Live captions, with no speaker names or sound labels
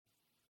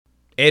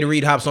Ed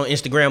Reed hops on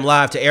Instagram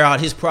Live to air out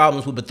his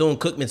problems with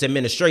Bethune-Cookman's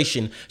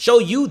administration, show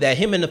you that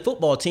him and the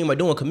football team are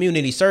doing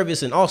community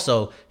service, and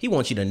also, he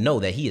wants you to know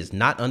that he is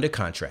not under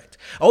contract.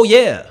 Oh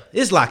yeah,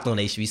 it's Locked on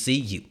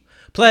HBCU.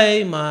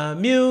 Play my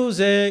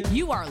music.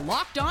 You are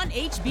Locked on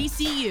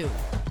HBCU,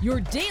 your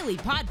daily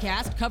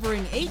podcast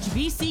covering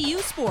HBCU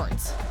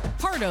sports.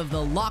 Part of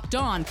the Locked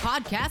On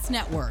Podcast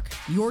Network,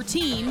 your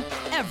team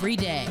every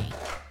day.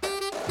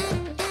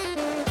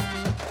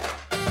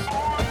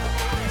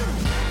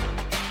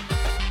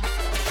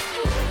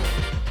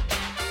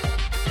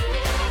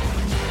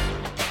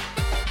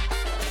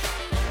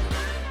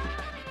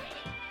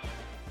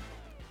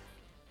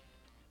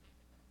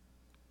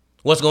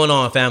 What's going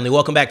on, family?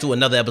 Welcome back to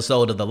another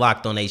episode of the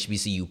Locked on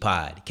HBCU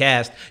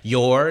podcast,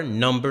 your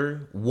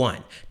number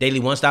one daily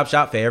one-stop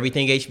shop for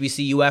everything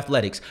HBCU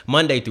athletics,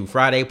 Monday through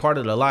Friday, part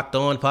of the Locked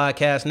On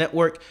Podcast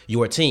Network,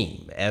 your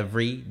team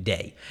every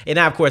day. And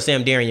I, of course,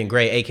 am Darian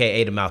Gray,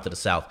 a.k.a. the Mouth of the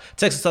South,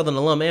 Texas Southern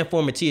alum and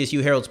former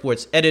TSU Herald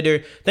Sports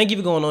editor. Thank you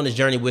for going on this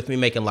journey with me,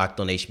 making Locked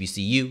on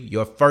HBCU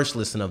your first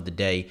listen of the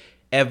day,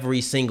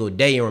 every single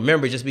day. And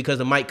remember, just because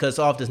the mic cuts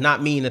off does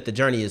not mean that the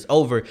journey is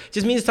over. It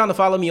just means it's time to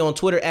follow me on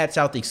Twitter at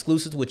South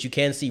Exclusives, which you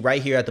can see right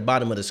here at the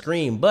bottom of the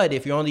screen. But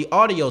if you're on the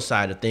audio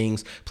side of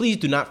things, please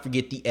do not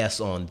forget the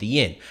S on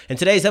the end. And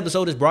today's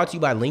episode is brought to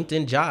you by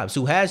LinkedIn Jobs,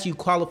 who has you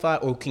qualified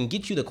or can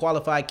get you the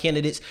qualified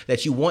candidates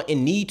that you want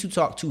and need to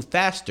talk to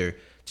faster.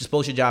 Just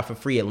post your job for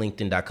free at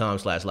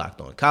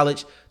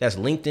linkedin.com/lockedoncollege. That's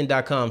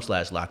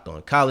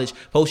linkedin.com/lockedoncollege.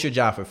 Post your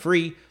job for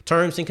free.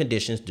 Terms and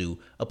conditions do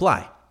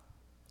apply.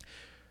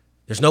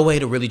 There's no way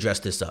to really dress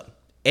this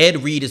up.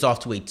 Ed Reed is off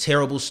to a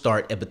terrible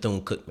start at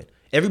Bethune-Cookman.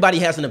 Everybody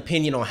has an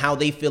opinion on how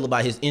they feel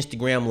about his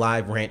Instagram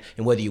live rant,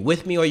 and whether you're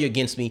with me or you're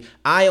against me,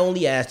 I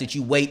only ask that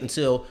you wait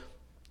until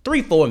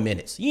 3-4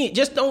 minutes. You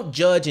just don't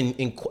judge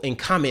and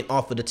comment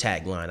off of the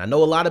tagline. I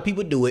know a lot of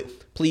people do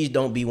it. Please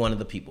don't be one of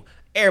the people.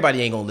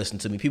 Everybody ain't gonna listen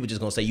to me. People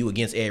just gonna say you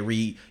against Ed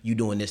Reed, you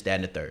doing this, that,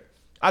 and the third.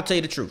 I'll tell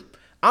you the truth.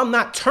 I'm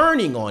not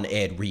turning on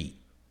Ed Reed.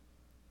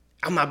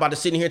 I'm not about to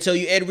sit in here and tell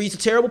you Ed Reed's a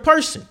terrible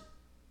person.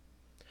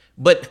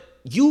 But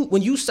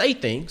when you say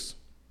things,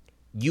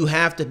 you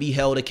have to be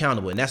held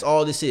accountable. And that's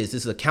all this is.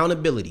 This is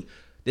accountability.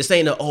 This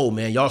ain't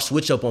y'all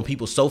switch up on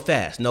people so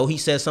fast. No, he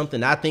said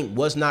something I think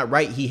was not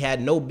right. He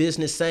had no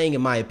business saying,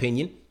 in my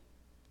opinion.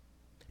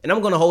 And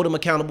I'm going to hold him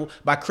accountable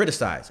by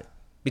criticizing,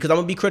 because I'm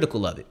going to be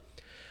critical of it.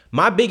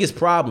 My biggest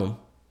problem,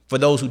 for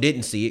those who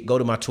didn't see it, go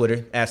to my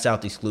Twitter at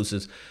South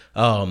Exclusives.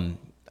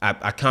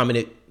 I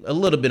commented a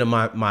little bit of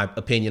my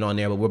opinion on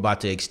there, but we're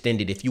about to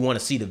extend it. If you want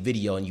to see the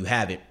video and you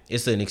haven't,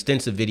 it's an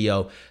extensive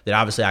video that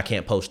obviously I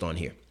can't post on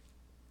here,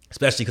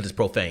 especially because it's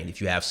profane.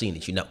 If you have seen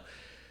it, you know.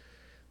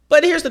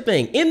 But here's the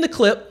thing. In the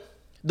clip,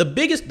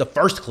 the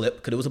first clip,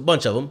 because there was a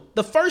bunch of them,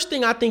 the first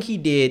thing I think he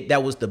did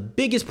that was the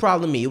biggest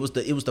problem to me, it was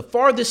the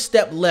farthest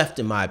step left,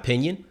 in my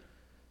opinion,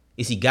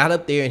 is he got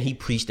up there and he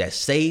preached that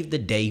save the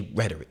day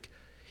rhetoric.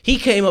 He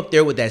came up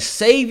there with that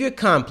savior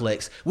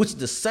complex, which is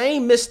the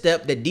same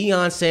misstep that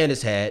Deion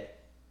Sanders had,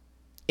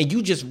 and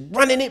you just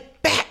running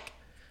it back.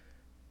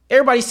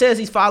 Everybody says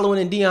he's following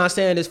in Deion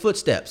Sanders'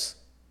 footsteps.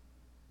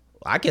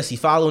 Well, I guess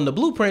he's following the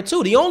blueprint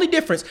too. The only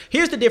difference,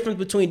 here's the difference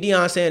between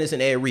Deion Sanders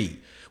and Ed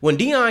Reed. When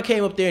Deion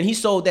came up there and he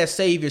sold that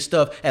savior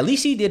stuff, at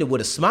least he did it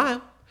with a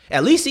smile.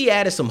 At least he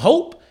added some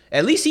hope.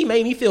 At least he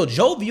made me feel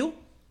jovial.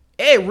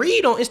 Ed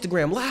Reed on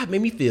Instagram Live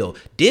made me feel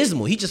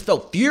dismal. He just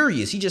felt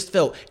furious. He just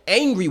felt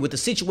angry with the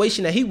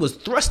situation that he was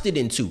thrusted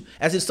into,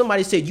 as if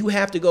somebody said, you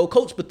have to go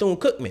coach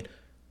Bethune-Cookman.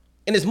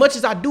 And as much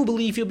as I do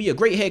believe he'll be a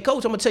great head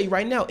coach, I'm going to tell you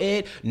right now,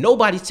 Ed,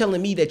 nobody's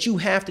telling me that you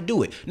have to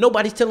do it.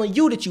 Nobody's telling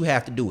you that you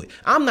have to do it.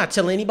 I'm not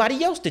telling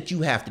anybody else that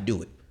you have to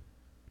do it.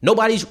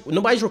 Nobody's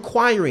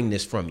requiring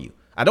this from you.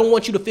 I don't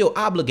want you to feel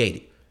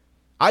obligated.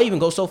 I even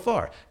go so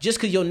far. Just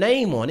because your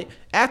name on it,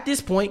 at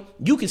this point,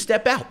 you can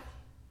step out.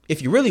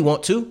 If you really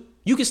want to,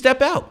 you can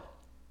step out.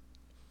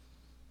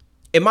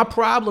 And my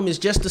problem is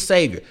just the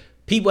savior.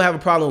 People have a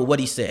problem with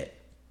what he said.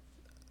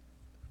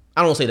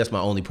 I don't say that's my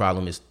only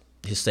problem is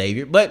his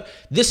savior, but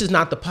this is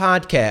not the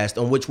podcast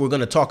on which we're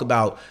going to talk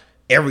about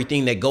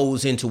everything that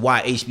goes into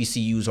why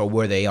HBCUs are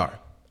where they are.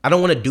 I don't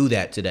want to do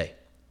that today.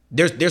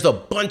 There's a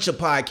bunch of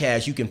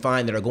podcasts you can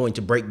find that are going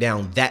to break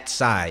down that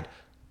side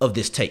of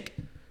this take.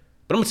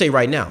 But I'm going to say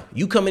right now,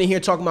 you coming in here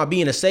talking about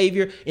being a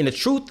savior, and the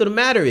truth of the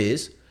matter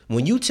is,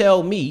 when you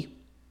tell me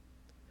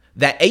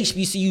that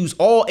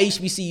all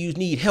HBCUs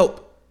need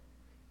help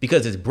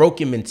because it's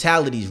broken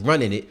mentalities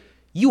running it,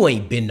 you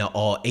ain't been to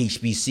all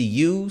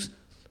HBCUs.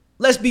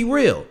 Let's be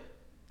real.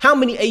 How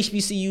many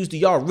HBCUs do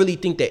y'all really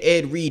think that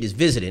Ed Reed is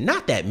visiting?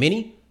 Not that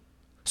many.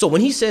 So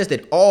when he says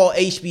that all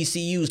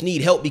HBCUs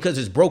need help because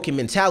it's broken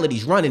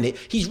mentalities running it,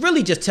 he's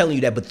really just telling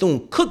you that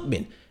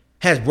Bethune-Cookman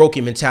has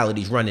broken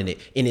mentalities running it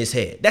in his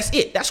head. That's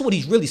it. That's what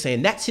he's really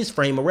saying. That's his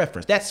frame of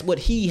reference. That's what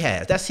he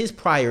has. That's his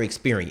prior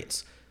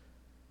experience.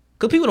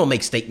 Because people don't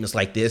make statements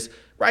like this,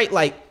 right?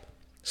 Like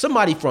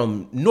somebody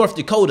from North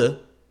Dakota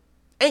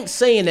ain't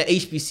saying that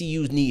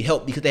HBCUs need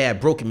help because they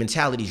have broken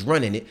mentalities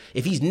running it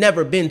if he's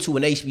never been to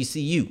an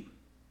HBCU.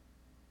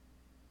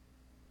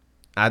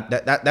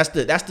 That's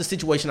the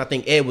situation I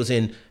think Ed was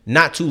in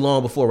not too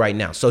long before right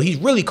now. So he's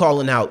really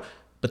calling out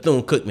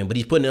Bethune Cookman, but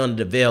he's putting it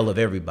under the veil of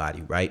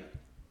everybody, right?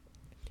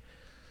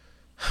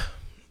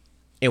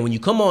 And when you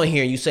come on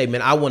here and you say,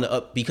 man, I want to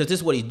up, because this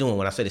is what he's doing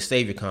when I say the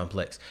savior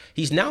complex.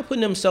 He's now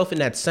putting himself in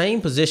that same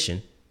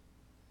position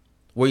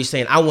where he's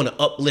saying, I want to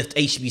uplift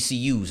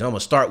HBCUs. And I'm going to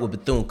start with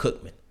Bethune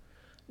Cookman.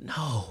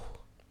 No.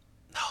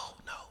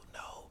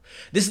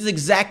 This is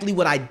exactly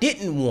what I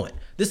didn't want.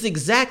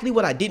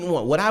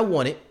 What I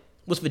wanted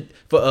was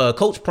for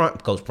Coach Prime,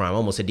 I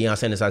almost said Deion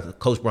Sanders,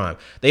 Coach Prime.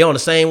 They on the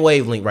same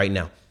wavelength right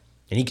now.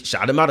 And he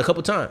shot him out a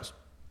couple times.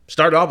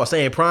 Started off by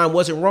saying Prime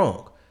wasn't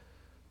wrong.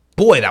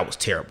 Boy, that was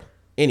terrible.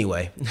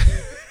 Anyway,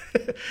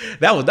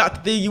 that was not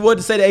the thing you wanted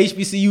to say to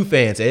HBCU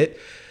fans, Ed.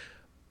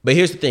 But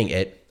here's the thing,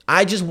 Ed.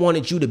 I just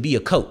wanted you to be a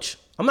coach.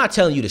 I'm not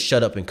telling you to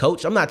shut up and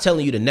coach. I'm not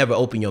telling you to never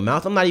open your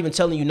mouth. I'm not even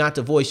telling you not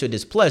to voice your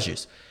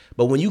displeasures.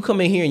 But when you come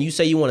in here and you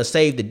say you want to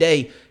save the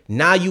day,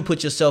 now you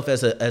put yourself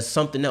as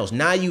something else.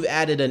 Now you've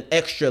added an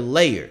extra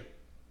layer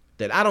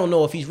that I don't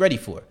know if he's ready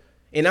for.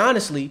 And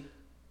honestly,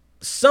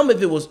 some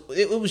of it was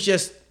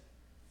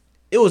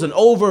an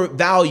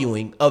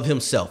overvaluing of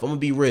himself. I'm going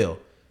to be real.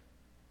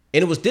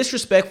 And it was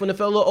disrespectful and it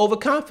felt a little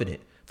overconfident.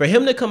 For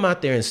him to come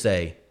out there and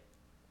say,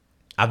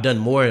 I've done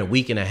more in a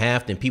week and a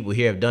half than people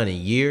here have done in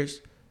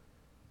years.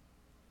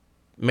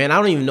 Man, I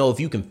don't even know if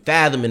you can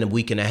fathom in a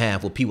week and a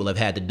half what people have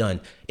had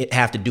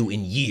to do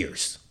in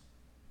years.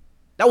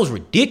 That was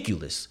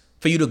ridiculous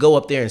for you to go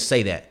up there and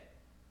say that.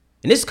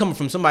 And this is coming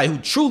from somebody who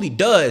truly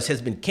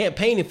has been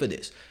campaigning for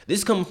this. This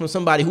is coming from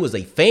somebody who is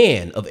a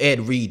fan of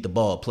Ed Reed, the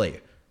ball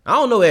player. I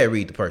don't know Ed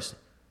Reed, the person.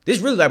 This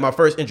is really like my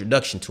first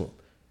introduction to him.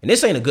 And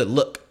this ain't a good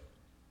look.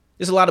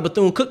 There's a lot of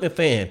Bethune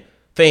Cookman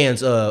fans'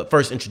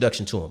 first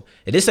introduction to him.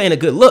 And this ain't a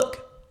good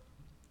look.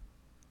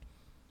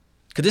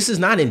 Because this is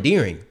not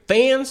endearing.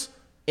 Fans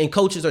and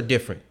coaches are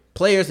different.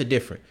 Players are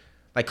different.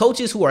 Like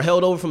coaches who are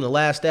held over from the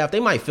last staff, they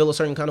might feel a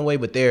certain kind of way,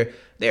 but they're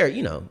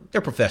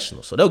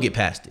professionals, so they'll get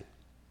past it.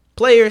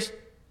 Players,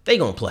 they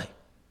gonna play.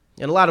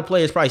 And a lot of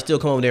players probably still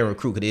come over there and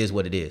recruit because it is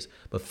what it is.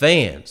 But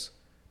fans,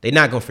 they're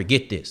not gonna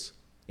forget this.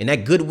 And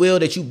that goodwill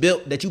that you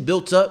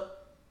built up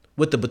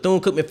with the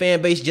Bethune-Cookman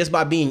fan base just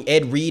by being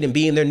Ed Reed and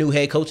being their new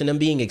head coach and them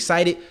being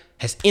excited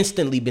has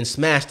instantly been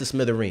smashed to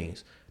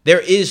smithereens.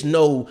 There is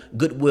no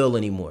goodwill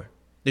anymore.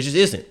 There just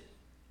isn't.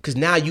 Because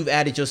now you've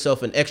added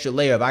yourself an extra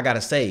layer of I got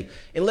to save.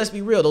 And let's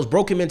be real, those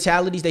broken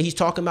mentalities that he's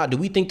talking about, do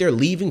we think they're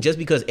leaving just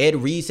because Ed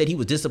Reed said he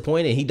was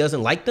disappointed and he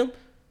doesn't like them?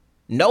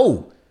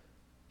 No.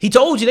 He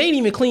told you they ain't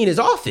even clean his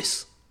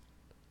office.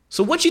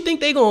 So what you think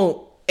they going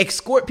to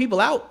escort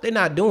people out? They're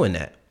not doing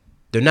that.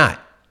 They're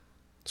not.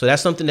 So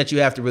that's something that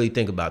you have to really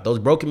think about. Those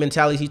broken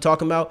mentalities he's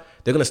talking about,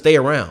 they're going to stay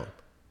around.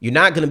 You're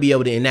not going to be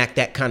able to enact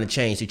that kind of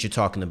change that you're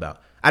talking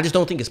about. I just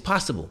don't think it's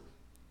possible.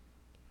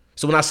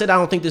 So when I said I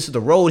don't think this is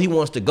the road he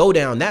wants to go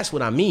down, that's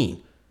what I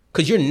mean.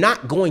 Because you're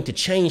not going to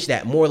change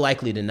that more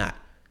likely than not.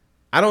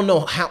 I don't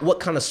know what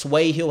kind of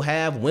sway he'll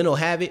have, when he'll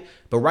have it,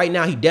 but right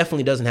now he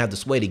definitely doesn't have the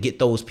sway to get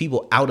those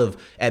people out of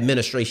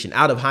administration,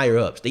 out of higher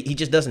ups. He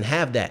just doesn't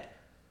have that.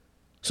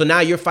 So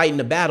now you're fighting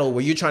the battle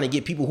where you're trying to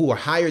get people who are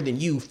higher than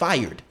you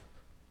fired.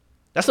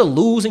 That's a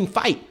losing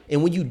fight.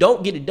 And when you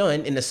don't get it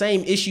done and the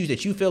same issues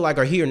that you feel like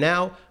are here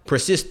now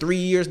persist 3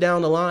 years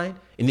down the line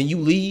and then you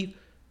leave,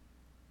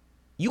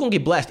 you're going to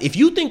get blasted. If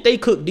you think they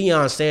cook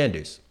Deion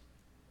Sanders,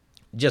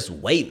 just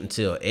wait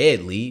until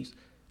Ed leaves.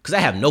 Because I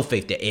have no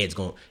faith that Ed's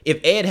going. If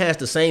Ed has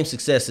the same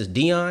success as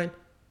Deion,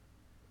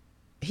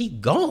 he's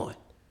gone.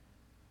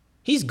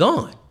 He's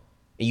gone.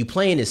 And you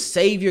playing this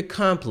savior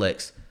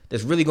complex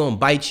that's really going to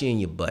bite you in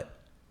your butt.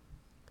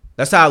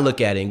 That's how I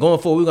look at it. And going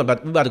forward, we're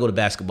about to go to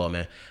basketball,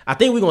 man. I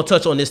think we're going to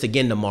touch on this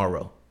again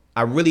tomorrow.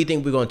 I really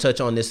think we're going to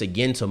touch on this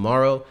again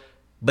tomorrow.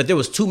 But there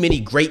was too many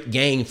great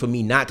games for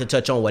me not to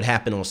touch on what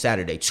happened on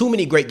Saturday. Too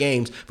many great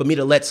games for me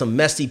to let some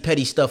messy,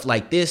 petty stuff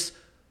like this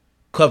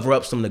cover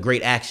up some of the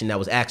great action that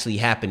was actually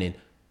happening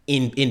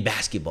in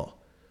basketball.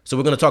 So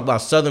we're going to talk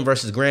about Southern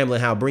versus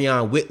Grambling, how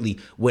Brion Whitley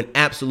went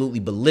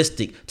absolutely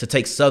ballistic to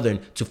take Southern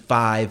to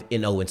 5-0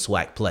 in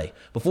SWAC play.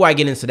 Before I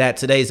get into that,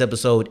 today's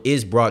episode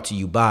is brought to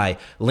you by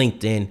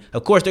LinkedIn.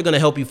 Of course, they're going to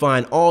help you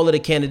find all of the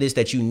candidates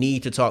that you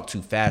need to talk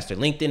to faster.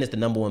 LinkedIn is the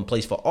 #1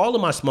 place for all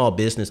of my small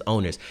business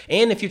owners.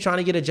 And if you're trying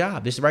to get a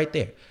job, it's right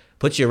there.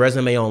 Put your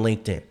resume on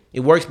LinkedIn.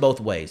 It works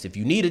both ways. If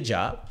you need a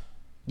job,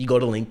 you go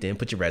to LinkedIn,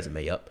 put your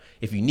resume up.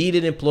 If you need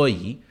an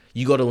employee,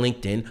 you go to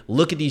LinkedIn,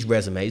 look at these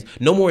resumes.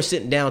 No more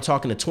sitting down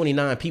talking to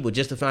 29 people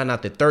just to find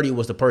out that 30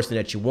 was the person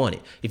that you wanted.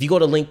 If you go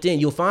to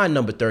LinkedIn, you'll find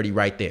number 30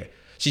 right there.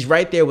 She's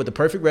right there with the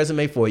perfect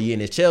resume for you,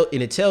 and it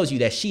tells you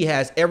that she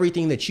has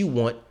everything that you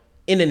want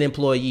in an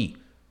employee.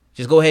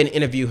 Just go ahead and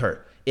interview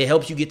her. It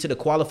helps you get to the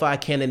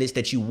qualified candidates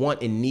that you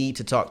want and need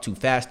to talk to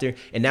faster,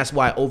 and that's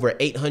why over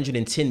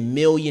 810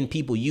 million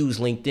people use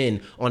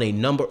LinkedIn on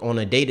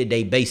a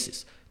day-to-day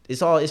basis.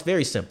 It's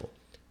very simple.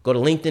 Go to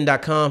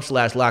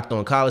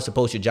linkedin.com/lockedoncollege to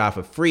post your job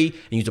for free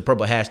and use the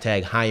purple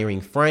hashtag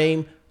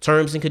 #HiringFrame.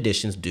 Terms and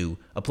conditions do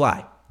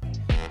apply.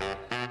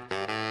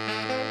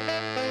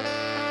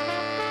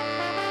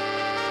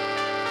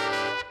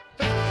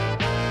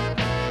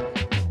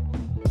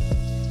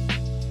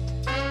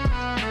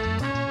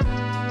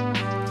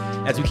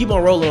 As we keep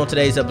on rolling on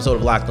today's episode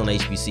of Locked on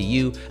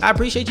HBCU, I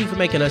appreciate you for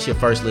making us your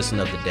first listen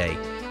of the day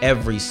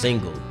every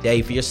single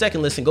day. For your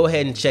second listen, go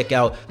ahead and check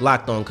out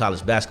Locked on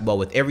College Basketball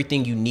with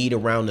everything you need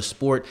around the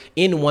sport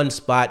in one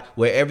spot,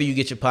 wherever you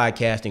get your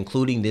podcast,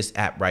 including this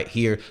app right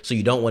here, so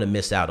you don't want to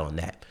miss out on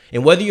that.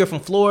 And whether you're from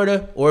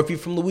Florida or if you're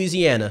from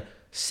Louisiana,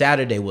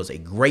 Saturday was a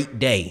great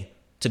day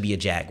to be a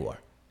Jaguar.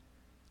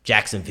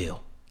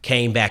 Jacksonville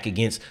came back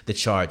against the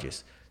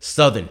Chargers.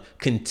 Southern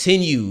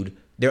continued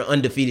their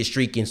undefeated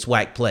streak in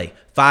SWAC play.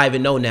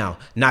 5-0 now,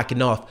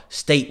 knocking off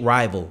state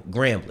rival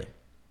Grambling.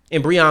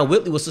 And Brion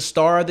Whitley was the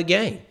star of the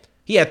game.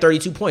 He had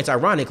 32 points.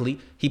 Ironically,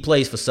 he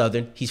plays for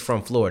Southern. He's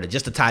from Florida,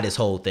 just to tie this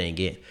whole thing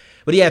in.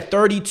 But he had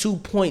 32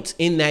 points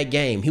in that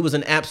game. He was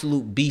an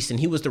absolute beast,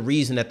 and he was the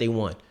reason that they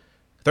won.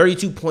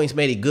 32 points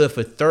made it good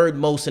for third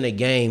most in a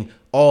game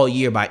all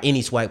year by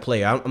any SWAC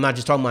player. I'm not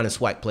just talking about a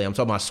SWAC play. I'm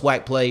talking about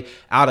SWAC play,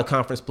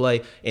 out-of-conference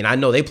play. And I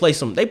know they play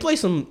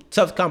some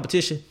tough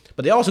competition,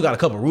 but they also got a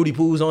couple Rudy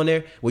Poos on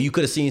there where you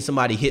could have seen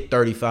somebody hit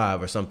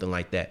 35 or something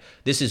like that.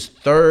 This is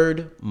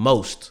third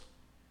most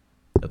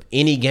of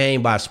any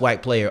game by a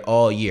SWAC player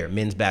all year,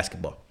 men's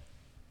basketball.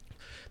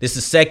 This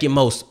is second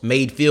most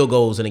made field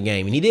goals in a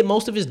game. And he did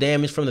most of his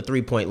damage from the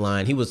three-point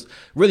line. He was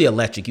really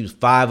electric. He was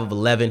 5 of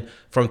 11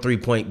 from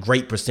three-point.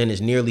 Great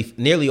percentage,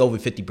 nearly over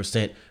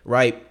 50%,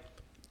 right?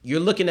 You're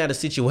looking at a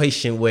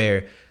situation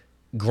where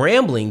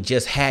Grambling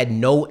just had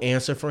no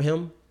answer for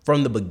him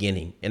from the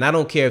beginning. And I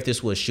don't care if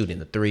this was shooting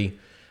the three.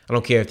 I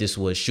don't care if this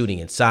was shooting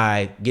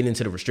inside, getting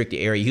into the restricted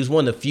area. He was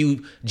one of the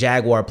few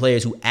Jaguar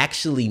players who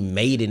actually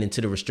made it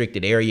into the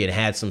restricted area and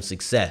had some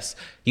success.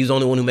 He was the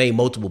only one who made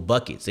multiple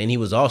buckets. And he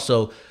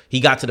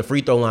got to the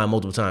free throw line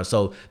multiple times.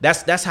 So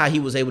that's how he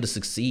was able to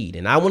succeed.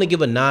 And I want to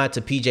give a nod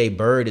to PJ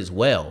Bird as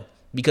well,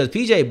 because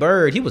PJ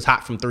Bird, he was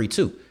hot from three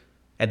too.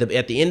 At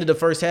the end of the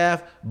first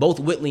half, both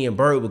Whitley and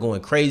Bird were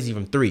going crazy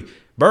from three.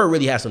 Bird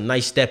really had some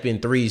nice step-in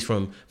threes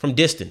from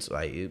distance,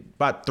 like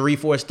about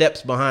 3-4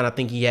 steps behind. I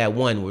think he had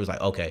one where it was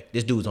like, okay,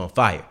 this dude's on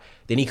fire.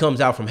 Then he comes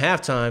out from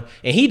halftime,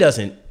 and he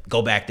doesn't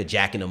go back to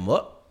jacking them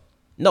up.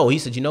 No, he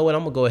said, you know what,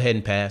 I'm going to go ahead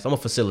and pass. I'm going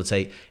to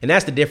facilitate. And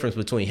that's the difference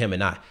between him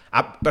and I.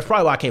 That's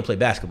probably why I can't play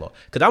basketball,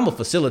 because I'm a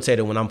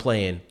facilitator when I'm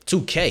playing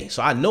 2K.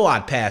 So I know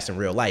I'd pass in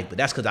real life, but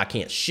that's because I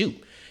can't shoot.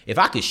 If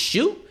I could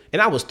shoot and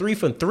I was 3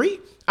 from 3,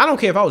 I don't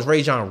care if I was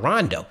Rajon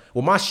Rondo.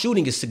 Well, my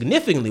shooting is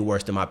significantly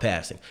worse than my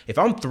passing. If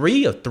I'm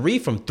 3 of 3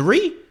 from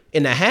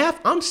 3.5,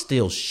 I'm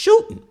still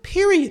shooting,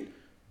 period.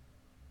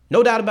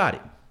 No doubt about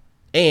it.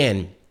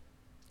 And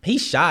he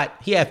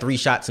had 3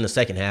 shots in the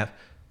second half.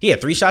 He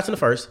had 3 shots in the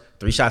first,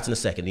 3 shots in the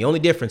second. The only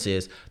difference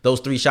is those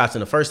 3 shots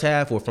in the first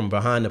half were from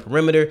behind the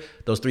perimeter.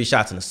 Those 3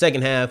 shots in the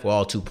second half were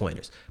all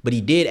 2-pointers. But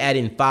he did add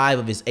in 5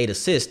 of his 8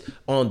 assists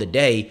on the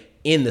day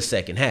in the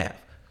second half.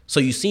 So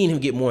you've seen him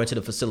get more into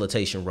the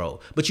facilitation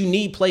role. But you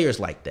need players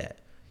like that.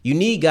 You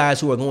need guys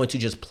who are going to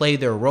just play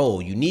their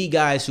role. You need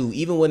guys who,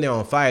 even when they're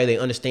on fire, they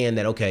understand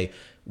that, okay,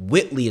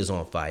 Whitley is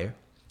on fire.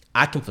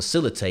 I can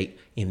facilitate,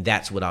 and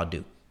that's what I'll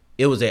do.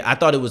 I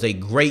thought it was a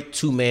great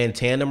 2-man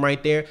tandem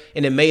right there,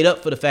 and it made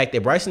up for the fact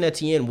that Bryson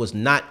Etienne was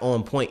not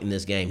on point in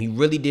this game. He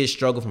really did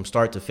struggle from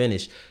start to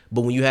finish,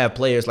 but when you have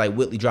players like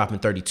Whitley dropping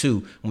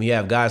 32, when you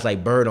have guys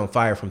like Bird on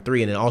fire from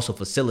 3 and then also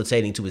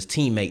facilitating to his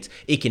teammates,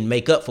 it can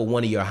make up for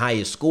one of your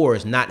highest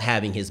scorers not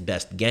having his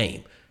best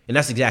game, and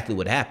that's exactly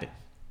what happened.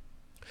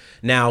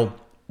 Now,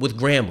 with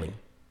Grambling,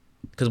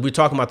 because we're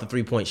talking about the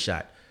 3-point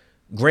shot,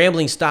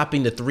 Grambling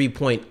stopping the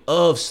 3-point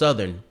of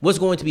Southern was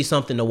going to be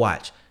something to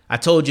watch. I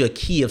told you a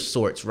key of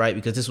sorts, right?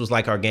 Because this was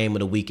like our game of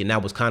the week, and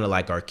that was kind of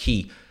like our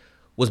key,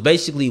 was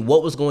basically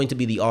what was going to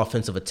be the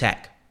offensive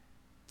attack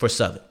for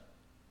Southern.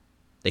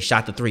 They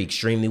shot the 3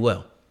 extremely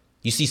well.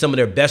 You see some of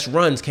their best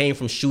runs came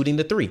from shooting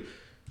the 3.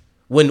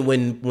 When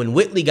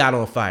Whitley got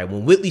on fire,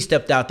 when Whitley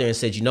stepped out there and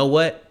said, you know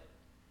what?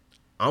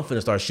 I'm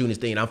finna start shooting this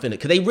thing, and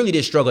because they really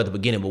did struggle at the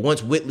beginning, but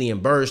once Whitley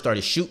and Bird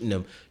started shooting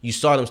them, you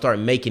saw them start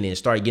making it and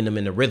started getting them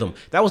in the rhythm.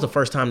 That was the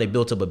first time they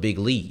built up a big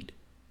lead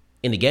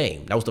in the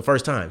game. That was the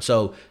first time.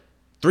 So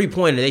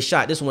 3-pointer, they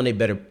shot. This is one of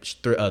their better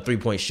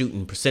 3-point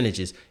shooting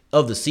percentages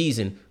of the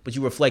season, but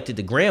you reflected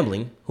the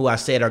Grambling, who I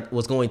said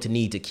was going to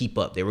need to keep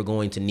up. They were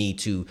going to need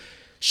to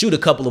shoot a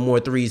couple of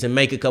more threes and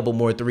make a couple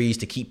more threes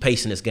to keep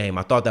pace in this game.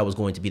 I thought that was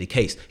going to be the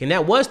case, and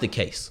that was the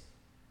case.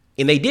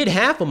 And they did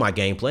half of my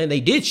game plan. They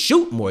did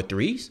shoot more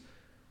threes,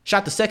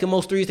 shot the second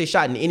most threes they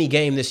shot in any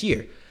game this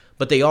year,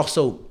 but they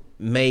also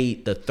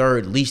made the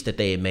third least that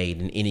they had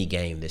made in any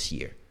game this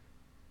year.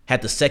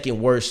 Had the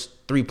second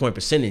worst 3-point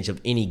percentage of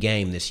any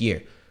game this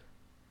year.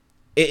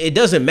 It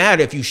doesn't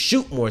matter if you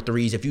shoot more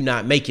threes if you're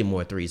not making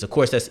more threes. Of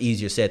course, that's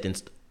easier said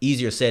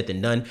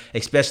than done,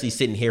 especially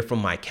sitting here from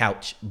my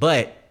couch.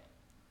 But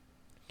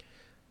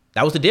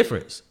that was the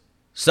difference.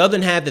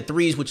 Southern had the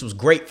threes, which was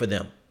great for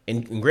them.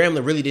 And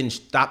Grambling really didn't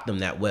stop them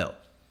that well.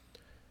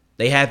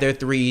 They had their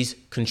threes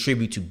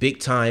contribute to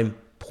big-time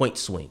point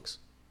swings,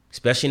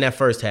 especially in that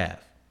first half.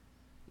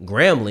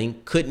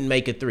 Grambling couldn't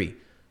make a 3.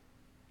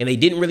 And they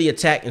didn't really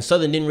attack, and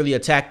Southern didn't really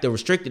attack the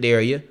restricted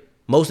area.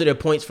 Most of their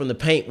points from the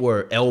paint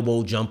were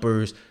elbow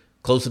jumpers,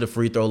 close to the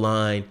free throw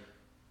line,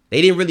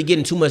 They didn't really get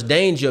in too much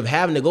danger of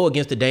having to go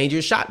against the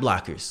dangerous shot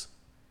blockers.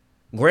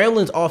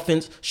 Grambling's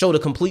offense showed a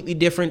completely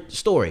different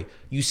story.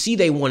 You see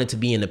they wanted to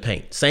be in the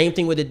paint. Same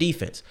thing with the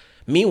defense.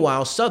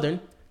 Meanwhile,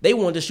 Southern, they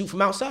wanted to shoot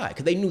from outside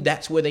because they knew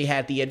that's where they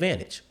had the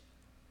advantage.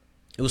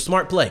 It was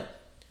smart play.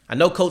 I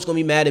know Coach going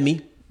to be mad at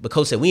me, but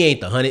Coach said, we ain't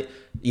the hunted.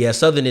 Yeah,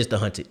 Southern is the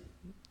hunted.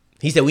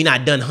 He said, we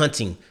not done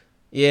hunting.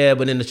 Yeah,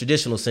 but in the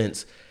traditional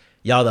sense,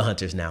 y'all the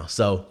hunters now.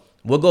 So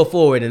we'll go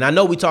forward. And I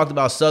know we talked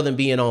about Southern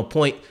being on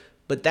point,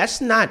 but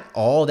that's not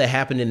all that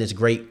happened in this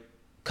great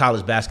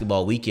college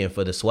basketball weekend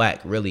for the SWAC,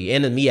 really,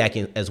 and the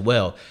MEAC as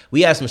well.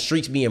 We had some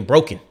streaks being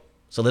broken.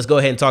 So let's go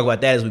ahead and talk about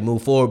that as we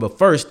move forward. But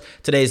first,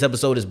 today's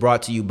episode is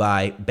brought to you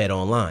by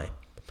BetOnline.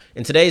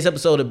 In today's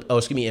episode and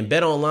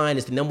BetOnline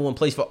is the number one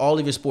place for all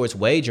of your sports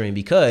wagering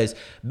because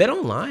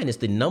BetOnline is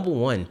the number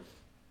one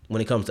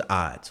when it comes to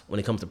odds, when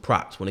it comes to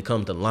props, when it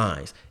comes to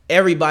lines.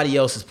 Everybody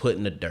else is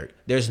putting the dirt.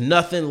 There's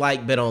nothing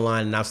like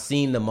BetOnline, and I've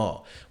seen them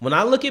all. When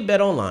I look at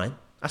BetOnline,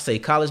 I say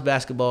college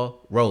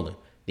basketball rolling,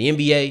 the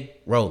NBA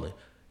rolling.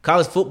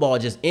 College football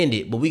just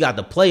ended, but we got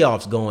the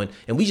playoffs going,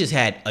 and we just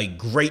had a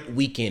great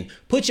weekend.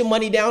 Put your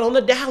money down on the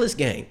Dallas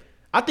game.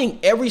 I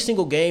think every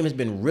single game has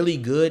been really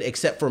good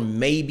except for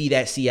maybe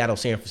that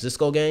Seattle-San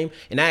Francisco game,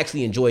 and I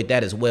actually enjoyed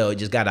that as well. It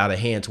just got out of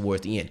hand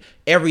towards the end.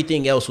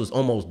 Everything else was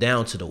almost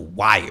down to the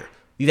wire.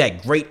 You've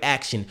had great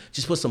action.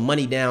 Just put some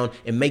money down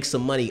and make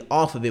some money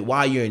off of it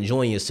while you're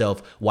enjoying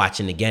yourself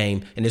watching the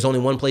game, and there's only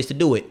one place to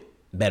do it,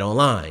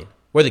 BetOnline,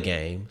 where the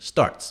game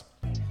starts.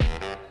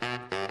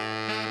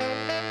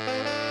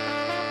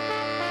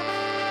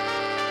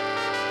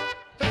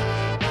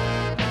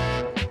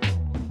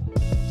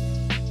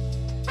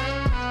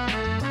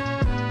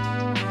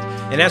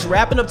 And that's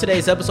wrapping up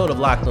today's episode of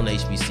Locked on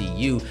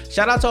HBCU.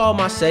 Shout out to all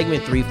my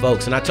segment 3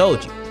 folks. And I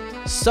told you,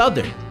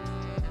 Southern,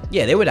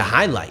 yeah, they were the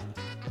highlight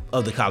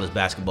of the college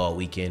basketball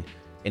weekend.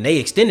 And they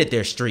extended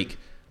their streak.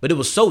 But it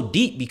was so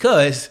deep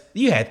because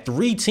you had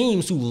 3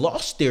 teams who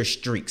lost their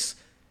streaks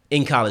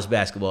in college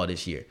basketball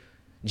this year.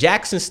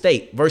 Jackson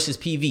State versus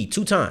PV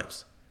 2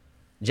 times.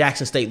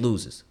 Jackson State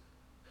loses.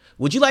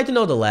 Would you like to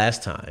know the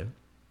last time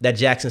that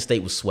Jackson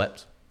State was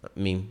swept?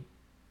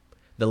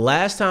 The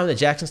last time that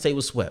Jackson State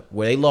was swept,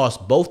 where they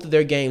lost both of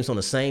their games on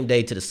the same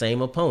day to the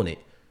same opponent,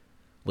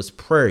 was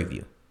Prairie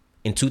View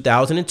in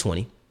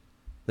 2020.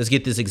 Let's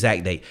get this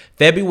exact date.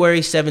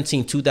 February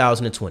 17,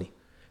 2020.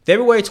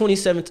 February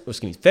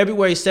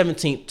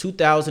 17,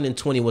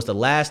 2020 was the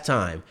last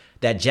time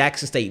that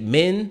Jackson State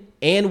men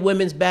and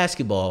women's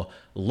basketball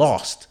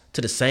lost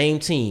to the same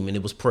team, and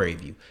it was Prairie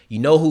View. You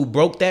know who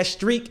broke that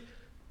streak?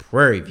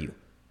 Prairie View.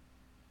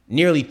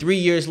 Nearly 3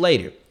 years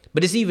later.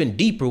 But it's even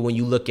deeper when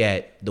you look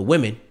at the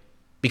women,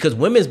 because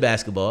women's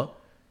basketball,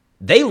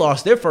 they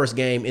lost their first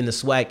game in the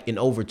SWAC in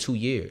over 2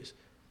 years.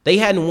 They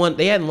hadn't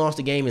lost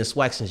a game in the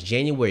SWAC since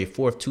January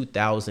 4th,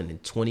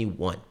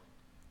 2021.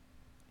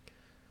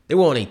 They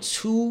were on a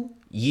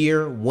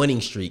 2-year winning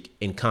streak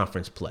in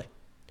conference play.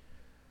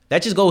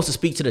 That just goes to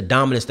speak to the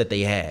dominance that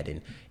they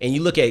had. And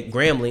you look at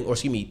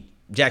Grambling,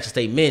 Jackson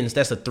State men's,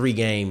 that's a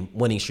 3-game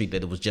winning streak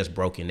that was just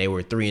broken. They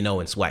were 3-0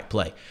 in SWAC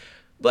play.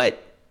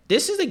 But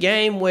this is a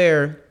game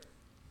where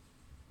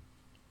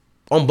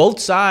on both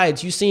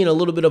sides, you've seen a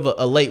little bit of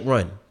a late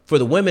run. For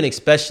the women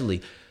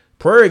especially,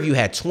 Prairie View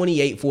had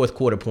 28 fourth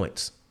quarter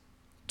points.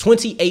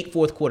 28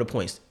 fourth quarter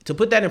points. To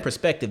put that in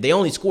perspective, they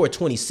only scored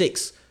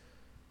 26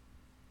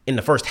 in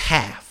the first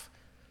half.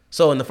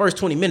 So in the first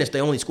 20 minutes, they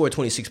only scored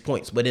 26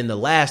 points. But in the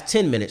last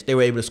 10 minutes, they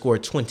were able to score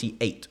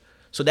 28.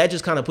 So that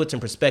just kind of puts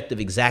in perspective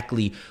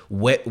exactly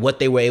what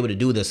they were able to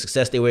do, the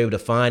success they were able to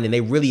find, and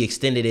they really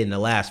extended it in the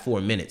last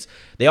 4 minutes.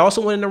 They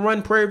also went in the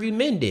run Prairie View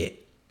men did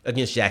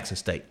against Jackson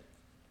State.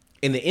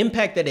 And the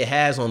impact that it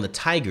has on the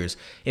Tigers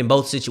in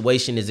both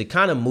situations is it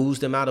kind of moves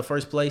them out of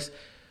first place.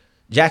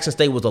 Jackson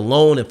State was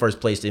alone in first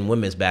place in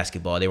women's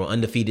basketball. They were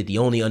undefeated, the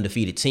only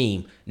undefeated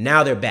team.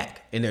 Now they're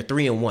back, and they're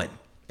 3-1.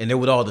 And they're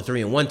with all the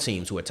 3-1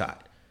 teams who are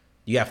tied.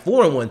 You have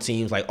 4-1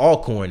 teams like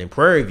Alcorn and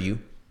Prairie View,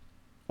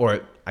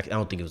 or I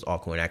don't think it was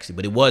Alcorn actually,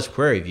 but it was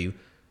Prairie View,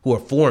 who are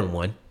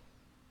 4-1.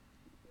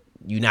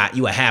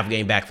 You a half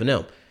game back for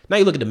them. Now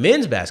you look at the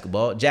men's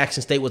basketball,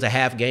 Jackson State was a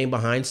half game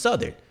behind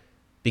Southern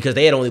because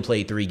they had only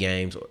played 3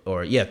 games,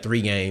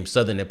 3 games.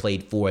 Southern had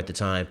played 4 at the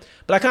time.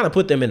 But I kind of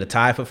put them in the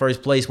tie for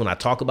first place when I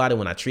talk about it,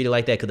 when I treat it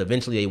like that, because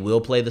eventually they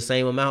will play the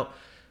same amount.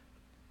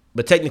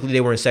 But technically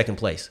they were in second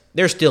place.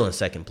 They're still in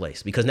second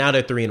place because now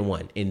they're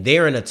 3-1. And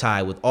they're in a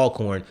tie with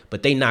Alcorn,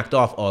 but they knocked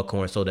off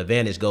Alcorn, so the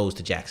advantage goes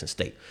to Jackson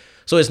State.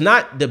 So it's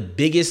not the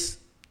biggest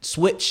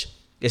switch.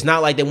 It's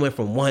not like they went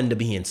from 1 to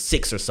being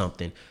 6 or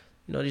something.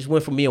 They just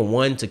went from being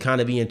 1 to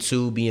kind of being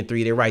 2, being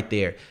 3. They're right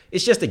there.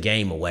 It's just a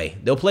game away.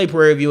 They'll play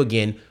Prairie View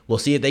again. We'll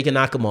see if they can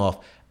knock them off.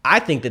 I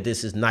think that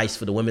this is nice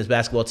for the women's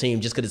basketball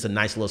team just because it's a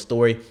nice little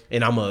story.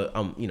 And I'm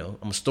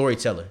a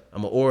storyteller.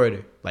 I'm an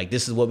orator. Like,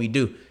 this is what we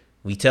do.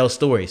 We tell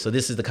stories. So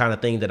this is the kind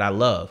of thing that I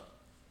love.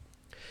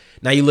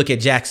 Now you look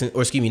at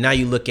now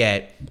you look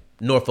at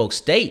Norfolk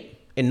State.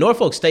 And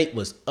Norfolk State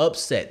was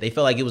upset. They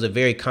felt like it was a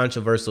very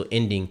controversial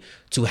ending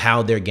to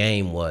how their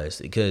game was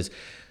because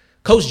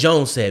Coach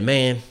Jones said,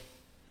 man,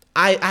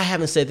 I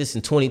haven't said this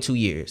in 22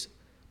 years,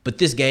 but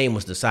this game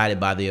was decided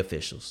by the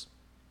officials.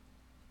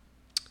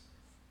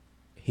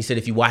 He said,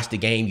 if you watch the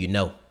game, you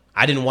know.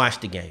 I didn't watch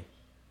the game.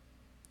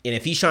 And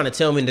if he's trying to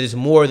tell me that it's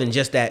more than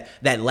just that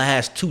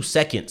last 2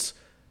 seconds,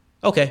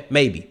 okay,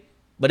 maybe.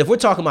 But if we're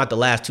talking about the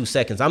last 2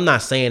 seconds, I'm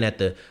not saying that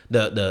the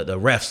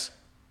refs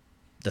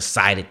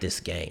decided this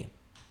game.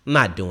 I'm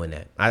not doing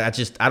that.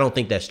 I don't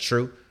think that's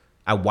true.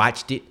 I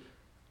watched it.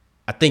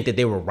 I think that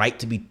they were right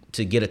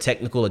to get a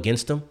technical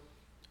against them.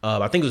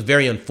 I think it was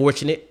very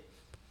unfortunate.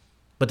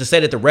 But to say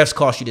that the refs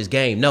cost you this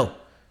game, no.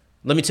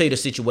 Let me tell you the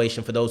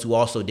situation for those who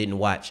also didn't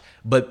watch.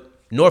 But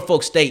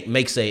Norfolk State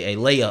makes a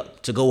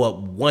layup to go up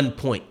 1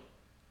 point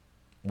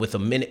with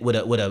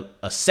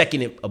a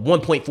second,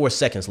 1.4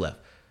 seconds left.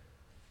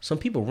 Some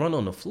people run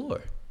on the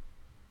floor.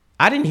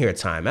 I didn't hear a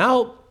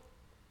timeout.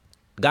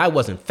 Guy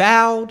wasn't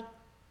fouled.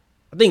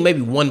 I think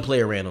maybe one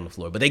player ran on the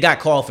floor, but they got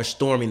called for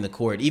storming the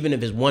court. Even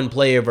if it's one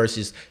player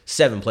versus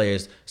 7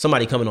 players,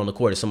 somebody coming on the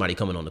court is somebody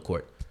coming on the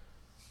court.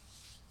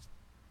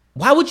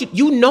 Why would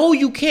you know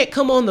you can't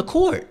come on the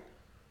court?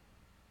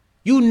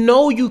 You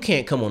know you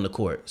can't come on the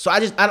court. So I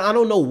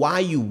don't know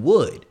why you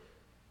would.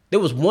 There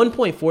was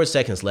 1.4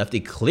 seconds left.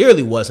 It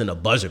clearly wasn't a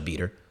buzzer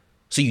beater.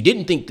 So you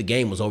didn't think the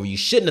game was over. You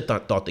shouldn't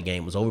have thought the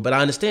game was over. But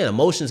I understand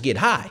emotions get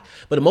high.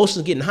 But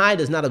emotions getting high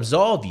does not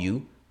absolve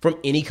you from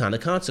any kind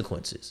of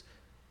consequences.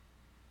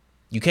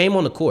 You came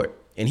on the court.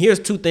 And here's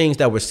 2 things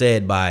that were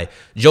said by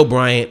Joe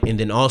Bryant and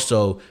then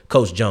also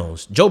Coach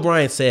Jones. Joe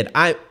Bryant said,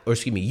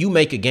 you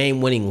make a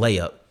game-winning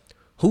layup.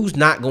 Who's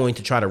not going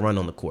to try to run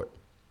on the court?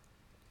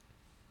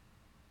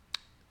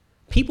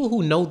 People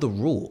who know the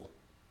rule.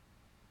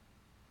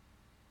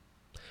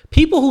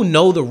 People who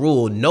know the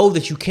rule know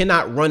that you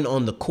cannot run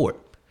on the court.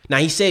 Now,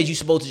 he says you're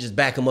supposed to just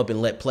back them up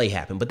and let play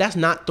happen, but that's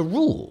not the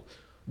rule.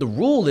 The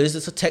rule is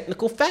it's a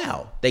technical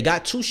foul. They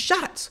got 2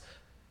 shots.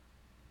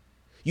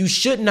 You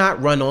should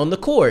not run on the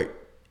court,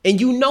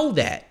 and you know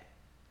that.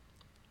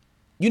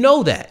 You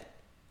know that.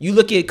 You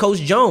look at Coach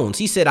Jones.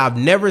 He said, I've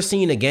never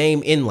seen a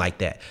game end like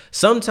that.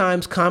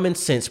 Sometimes common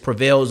sense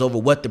prevails over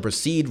what the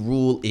perceived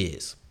rule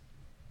is.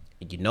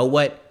 And you know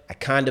what? I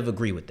kind of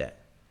agree with that.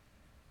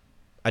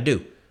 I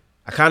do.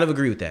 I kind of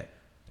agree with that.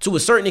 To a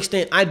certain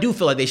extent, I do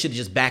feel like they should have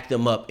just backed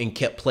them up and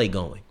kept play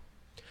going.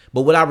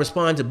 But what I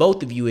respond to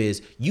both of you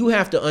is you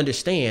have to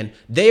understand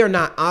they are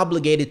not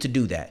obligated to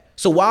do that.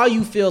 So while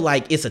you feel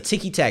like it's a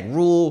ticky-tack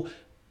rule,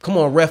 come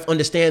on, ref,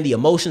 understand the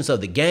emotions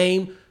of the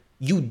game.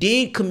 You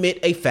did commit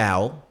a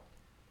foul.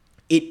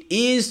 It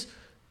is,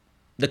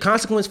 the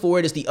consequence for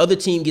it is the other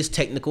team gets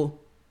technical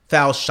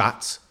foul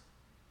shots.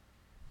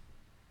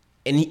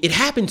 And it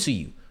happened to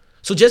you.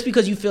 So just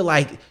because you feel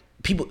like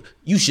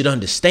you should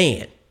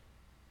understand,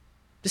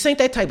 this ain't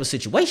that type of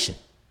situation.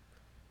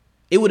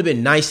 It would have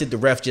been nice if the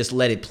ref just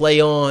let it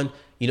play on.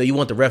 You know, you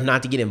want the ref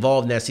not to get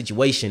involved in that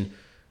situation.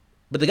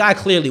 But the guy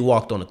clearly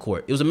walked on the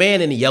court. It was a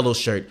man in a yellow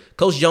shirt.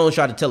 Coach Jones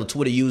tried to tell a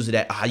Twitter user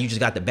that, you just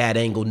got the bad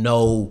angle.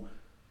 No.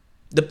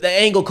 The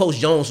angle Coach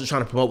Jones was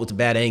trying to promote was the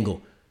bad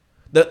angle.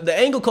 The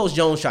angle Coach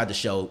Jones tried to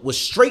show was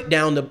straight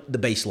down the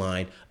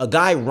baseline. A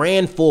guy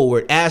ran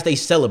forward as they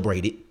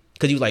celebrated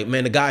because he was like,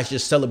 man, the guys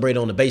just celebrated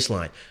on the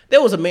baseline.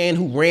 There was a man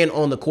who ran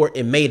on the court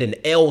and made an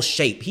L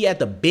shape. He had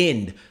to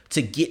bend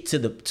to get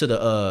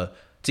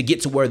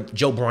to where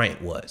Joe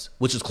Bryant was,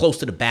 which was close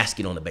to the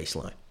basket on the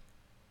baseline.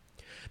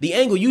 The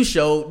angle you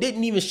showed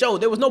didn't even show.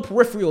 There was no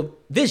peripheral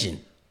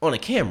vision on a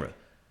camera.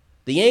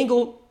 The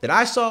angle that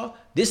I saw,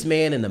 this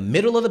man in the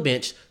middle of the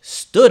bench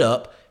stood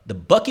up. The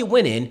bucket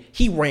went in.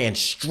 He ran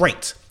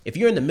straight. If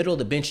you're in the middle of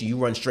the bench and you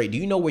run straight, do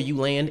you know where you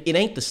land? It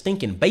ain't the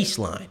stinking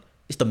baseline.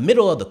 It's the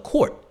middle of the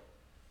court.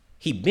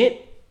 He bent,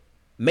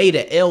 made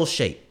an L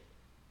shape.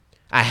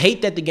 I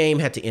hate that the game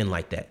had to end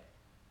like that.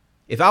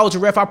 If I was a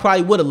ref, I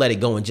probably would have let it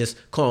go and just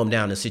calm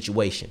down the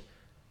situation.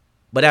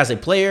 But as a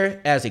player,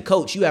 as a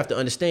coach, you have to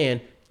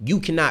understand you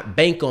cannot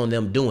bank on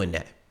them doing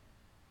that.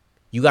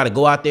 You got to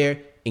go out there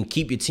and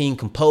keep your team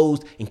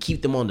composed and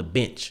keep them on the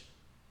bench.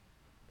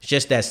 It's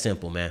just that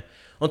simple, man.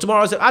 On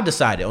tomorrow's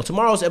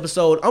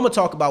episode, I'm going to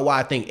talk about why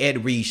I think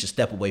Ed Reed should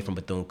step away from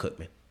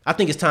Bethune-Cookman. I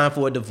think it's time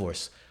for a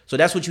divorce. So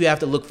that's what you have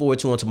to look forward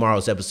to on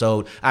tomorrow's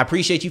episode. I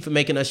appreciate you for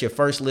making us your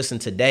first listen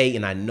today,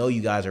 and I know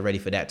you guys are ready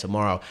for that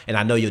tomorrow, and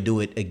I know you'll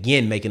do it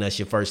again, making us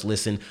your first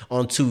listen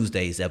on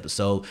Tuesday's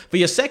episode. For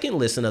your second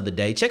listen of the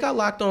day, check out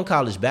Locked On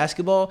College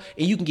Basketball,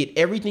 and you can get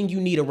everything you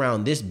need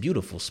around this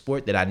beautiful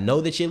sport that I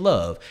know that you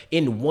love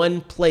in one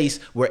place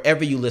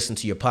wherever you listen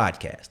to your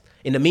podcast.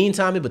 In the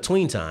meantime, in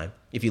between time,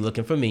 if you're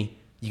looking for me,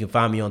 you can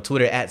find me on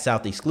Twitter at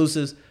South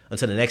Exclusives.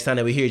 Until the next time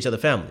that we hear each other,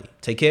 family,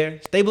 take care,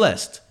 stay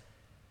blessed.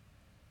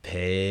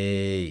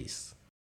 Peace.